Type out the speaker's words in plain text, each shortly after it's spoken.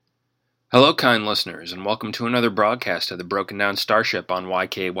Hello, kind listeners, and welcome to another broadcast of the Broken Down Starship on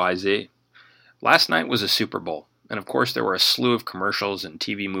YKYZ. Last night was a Super Bowl, and of course there were a slew of commercials and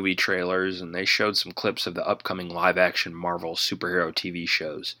TV movie trailers, and they showed some clips of the upcoming live-action Marvel superhero TV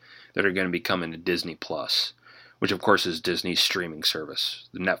shows that are going to be coming to Disney Plus, which of course is Disney's streaming service,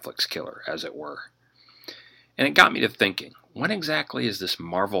 the Netflix killer, as it were. And it got me to thinking, when exactly is this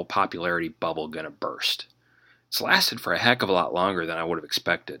Marvel popularity bubble going to burst? It's lasted for a heck of a lot longer than I would have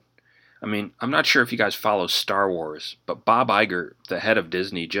expected. I'm not sure if you guys follow Star Wars, but Bob Iger, the head of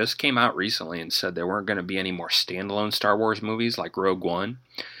Disney, just came out recently and said there weren't going to be any more standalone Star Wars movies like Rogue One,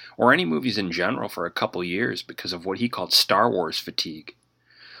 or any movies in general for a couple years because of what he called Star Wars fatigue.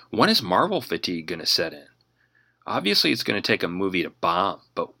 When is Marvel fatigue going to set in? Obviously, it's going to take a movie to bomb,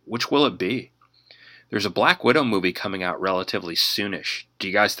 but which will it be? There's a Black Widow movie coming out relatively soonish. Do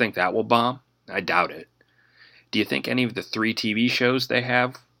you guys think that will bomb? I doubt it. Do you think any of the 3 TV shows they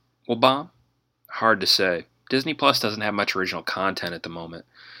have will bomb? Hard to say. Disney Plus doesn't have much original content at the moment,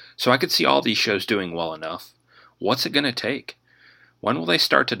 so I could see all these shows doing well enough. What's it going to take? When will they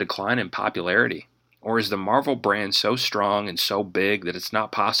start to decline in popularity? Or is the Marvel brand so strong and so big that it's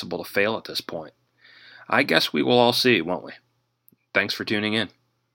not possible to fail at this point? I guess we will all see, won't we? Thanks for tuning in.